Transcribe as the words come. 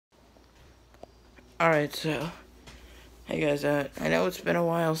Alright, so, hey guys, I know it's been a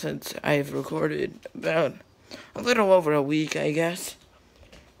while since I've recorded, about a little over a week, I guess,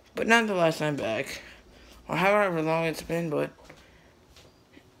 but nonetheless, I'm back, or however long it's been, but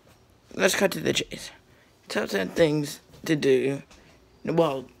let's cut to the chase. Top 10 things to do,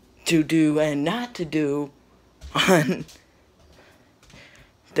 well, to do and not to do on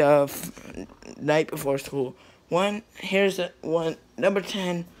the night before school. Here's number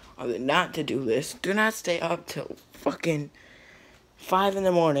 10 on the not to do list. Do not stay up till fucking 5 in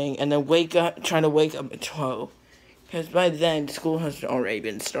the morning and then trying to wake up at 12. Because by then, school has already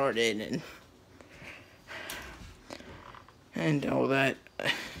been started and all that.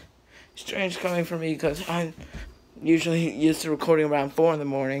 Strange coming from me because I'm usually used to recording around 4 in the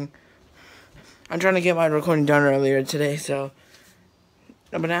morning. I'm trying to get my recording done earlier today, so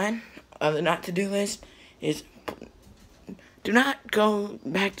number 9 on the not to do list is do not go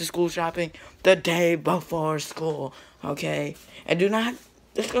back to school shopping the day before school, okay? And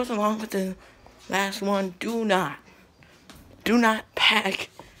this goes along with the last one, do not pack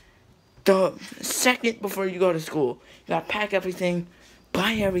the second before you go to school. You gotta pack everything,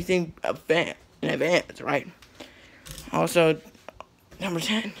 buy everything in advance, right? Also, number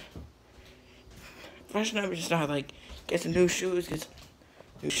 10, freshen up your style, like, get some new shoes, get some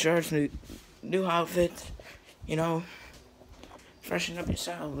new shirts, new outfits, you know, freshen up your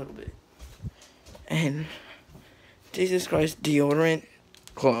style a little bit. And, Jesus Christ, deodorant,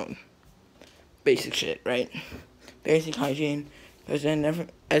 cologne. Basic shit, right? Basic hygiene. Because then,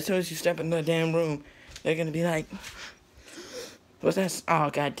 as soon as you step in the damn room, they're gonna be like, what's that? Oh,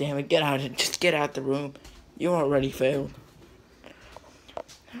 god damn it, get out of it. Just get out the room. You already failed.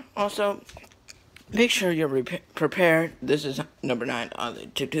 Also, make sure you're prepared. This is number 9 on the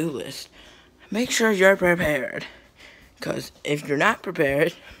to-do list. Make sure you're prepared. Because if you're not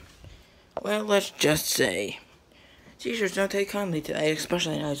prepared, well, let's just say, teachers don't take kindly to that,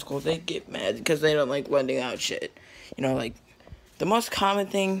 especially in high school. They get mad because they don't like lending out shit. You know, like, the most common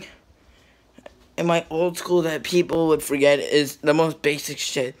thing in my old school that people would forget is the most basic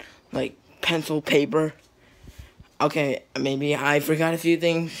shit, like pencil, paper. Okay, maybe I forgot a few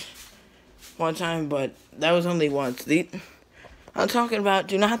things one time, but that was only once. I'm talking about,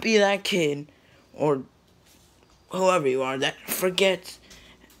 do not be that kid, or whoever you are, that forgets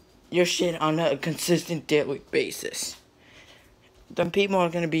your shit on a consistent daily basis. Then people are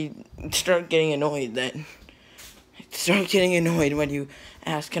going to start getting annoyed when you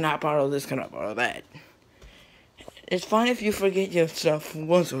ask, can I borrow this, can I borrow that? It's fine if you forget your stuff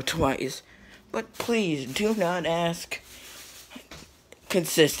once or twice, but please do not ask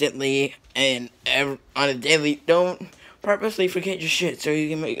consistently and on a daily. Don't purposely forget your shit so you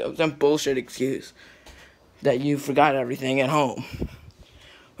can make up some bullshit excuse that you forgot everything at home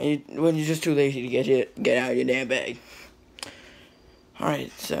when you're just too lazy to get out of your damn bag.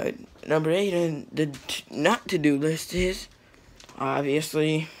 Alright, so number 8 on the not to do list is,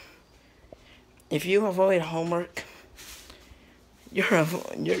 obviously, if you avoid homework, you're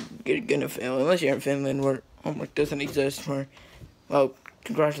gonna fail, unless you're in Finland where homework doesn't exist. Well,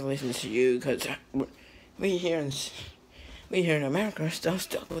 congratulations to you, because we here in America are still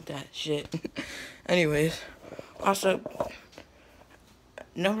stuck with that shit. Anyways, also,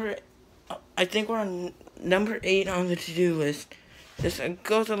 I think we're on number 8 on the to-do list. This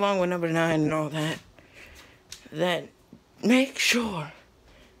goes along with number 9 and all that. That make sure,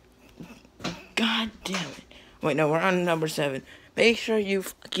 god damn it. Wait, no, we're on number 7. Make sure you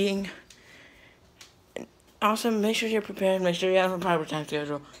also make sure you're prepared. Make sure you have a proper time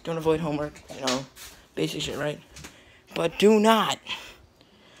schedule. Don't avoid homework. You know, basic shit, right? But do not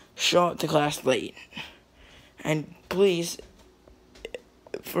show up to class late. And please,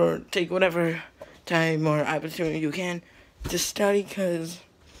 take whatever time or opportunity you can to study, because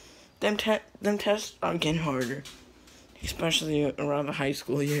them tests are getting harder, especially around the high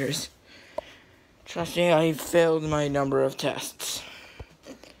school years. Trust me, I failed my number of tests,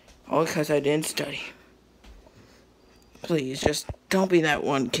 all because I didn't study. Please, just don't be that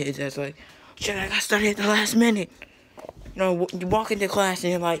one kid that's like, shit, I gotta study at the last minute. You know, you walk into class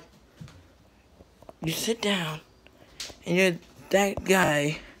and you're like, you sit down, and you're that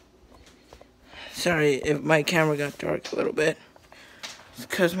guy. Sorry if my camera got dark a little bit. It's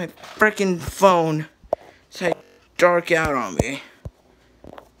because my freaking phone decided to dark out on me.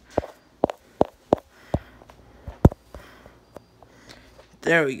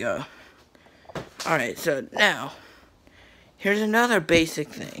 There we go. Alright, so now, here's another basic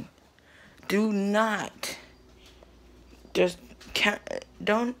thing. Do not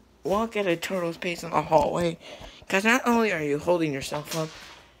don't walk at a turtle's pace in the hallway, because not only are you holding yourself up,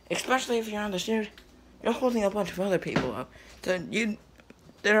 especially if you're on the stairs, you're holding a bunch of other people up. So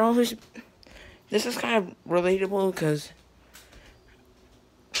they're always, this is kind of relatable because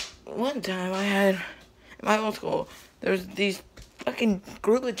one time I had, in my old school, there was these fucking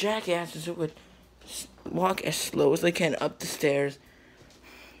group of jackasses who would walk as slow as they can up the stairs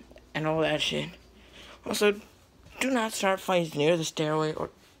and all that shit. Also, do not start fights near the stairway, or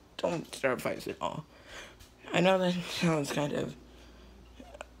don't start fights at all. I know that sounds kind of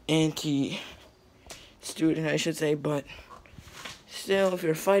anti-student, I should say, but still, if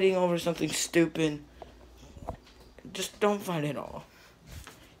you're fighting over something stupid, just don't fight at all.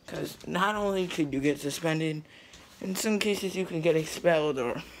 Because not only could you get suspended, in some cases you can get expelled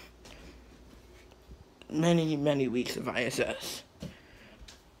or many, many weeks of ISS.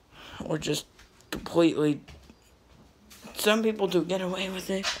 Or just completely, some people do get away with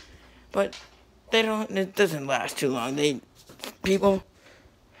it, but it doesn't last too long. People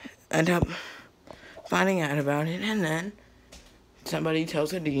end up finding out about it, and then somebody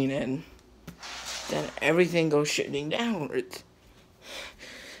tells the dean, and then everything goes shitting downwards.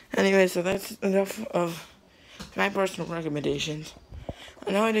 Anyway, so that's enough of my personal recommendations.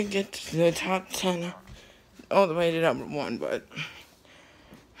 I know I didn't get to the top 10 all the way to number 1, but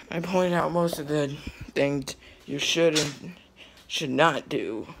I pointed out most of the things you should and should not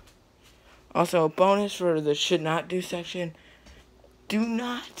do. Also, a bonus for the should not do section. Do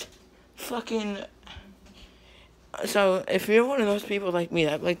not fucking... So, if you're one of those people like me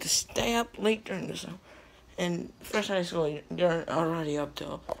that like to stay up late during the summer, and first high school, you're already up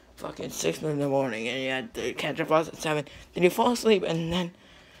till fucking 6 in the morning, and you had to catch a bus at 7, then you fall asleep, and then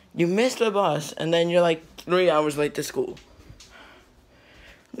you miss the bus, and then you're like 3 hours late to school.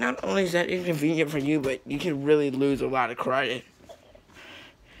 Not only is that inconvenient for you, but you can really lose a lot of credit.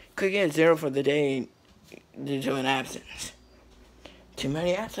 Could get 0 for the day due to an absence. Too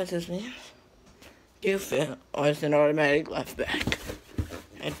many absences means you fail, or it's an automatic left back.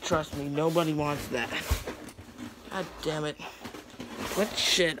 And trust me, nobody wants that. God damn it. What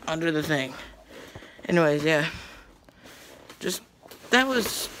shit under the thing? Anyways, yeah. That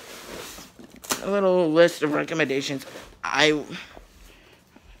was a little list of recommendations.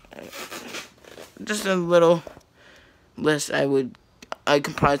 Just a little list I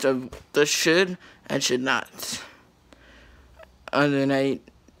comprised of the should and should nots on the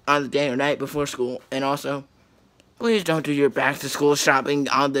day or night before school. And also, please don't do your back to school shopping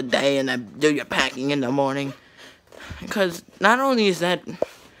on the day and then do your packing in the morning. Because not only is that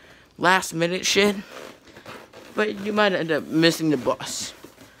last minute shit, but you might end up missing the bus.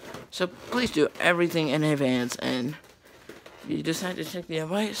 So please do everything in advance, and if you decide to take the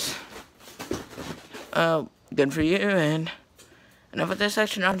advice, good for you, and enough of this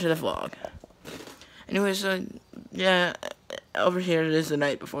section, on to the vlog. Anyway, so, yeah, over here it is the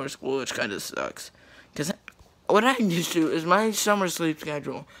night before school, which kind of sucks. Because what I'm used to is my summer sleep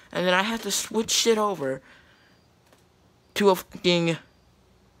schedule, and then I have to switch shit over to a fucking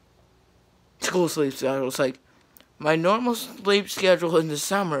school sleep schedule. It's like, my normal sleep schedule in the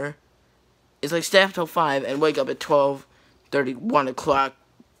summer is like stay up till 5 and wake up at 12:30, 1 o'clock,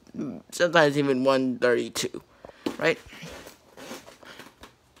 sometimes even 1:32, right?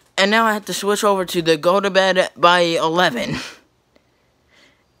 And now I have to switch over to the go to bed by 11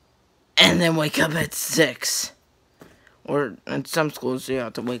 and then wake up at 6. Or in some schools you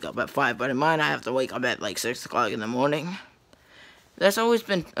have to wake up at 5, but in mine I have to wake up at like 6 o'clock in the morning. That's always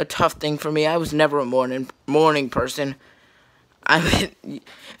been a tough thing for me. I was never a morning person. If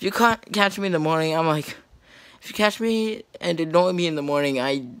you catch me in the morning, I'm like, if you catch me and annoy me in the morning,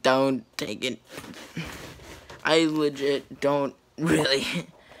 I don't take it. I legit don't really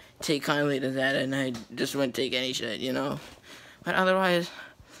take kindly to that, and I just wouldn't take any shit, you know. But otherwise,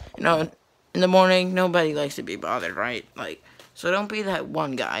 you know, in the morning, nobody likes to be bothered, right? Like, so don't be that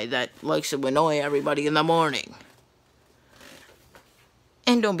one guy that likes to annoy everybody in the morning.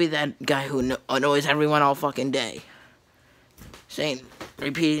 And don't be that guy who annoys everyone all fucking day.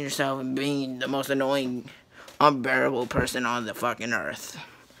 Repeating yourself and being the most annoying, unbearable person on the fucking earth.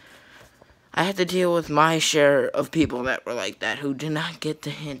 I had to deal with my share of people that were like that, who did not get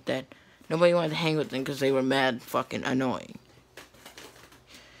the hint that nobody wanted to hang with them because they were mad fucking annoying.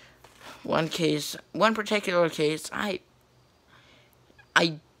 One particular case, I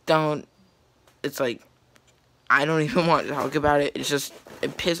don't, it's like, I don't even want to talk about it. It's just,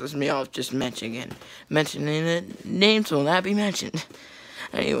 it pisses me off just mentioning it. Names will not be mentioned.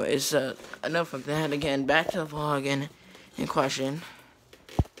 Anyways, enough of that. Again, back to the vlog in question.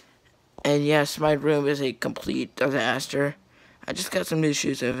 And yes, my room is a complete disaster. I just got some new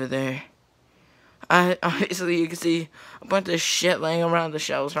shoes over there. Obviously, you can see a bunch of shit laying around the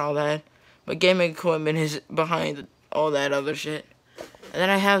shelves and all that. but gaming equipment is behind all that other shit. And then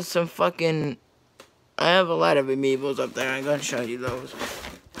I have some fucking... I have a lot of amiibos up there. I'm gonna show you those.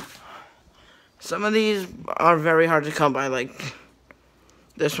 Some of these are very hard to come by, like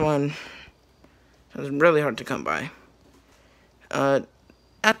this one is really hard to come by.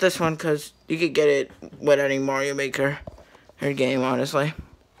 Not this one, because you could get it with any Mario Maker or game, honestly.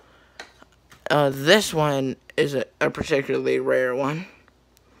 This one is a particularly rare one.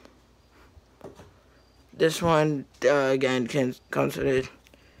 This one, again, comes with a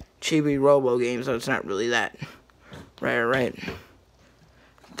Chibi Robo game, so it's not really that rare, right?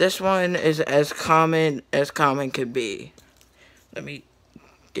 This one is as common could be. Let me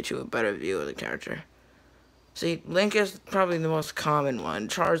get you a better view of the character. See, Link is probably the most common one.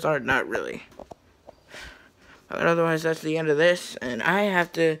 Charizard, not really. But otherwise, that's the end of this, and I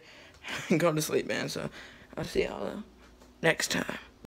have to go to sleep, man, so I'll see y'all next time.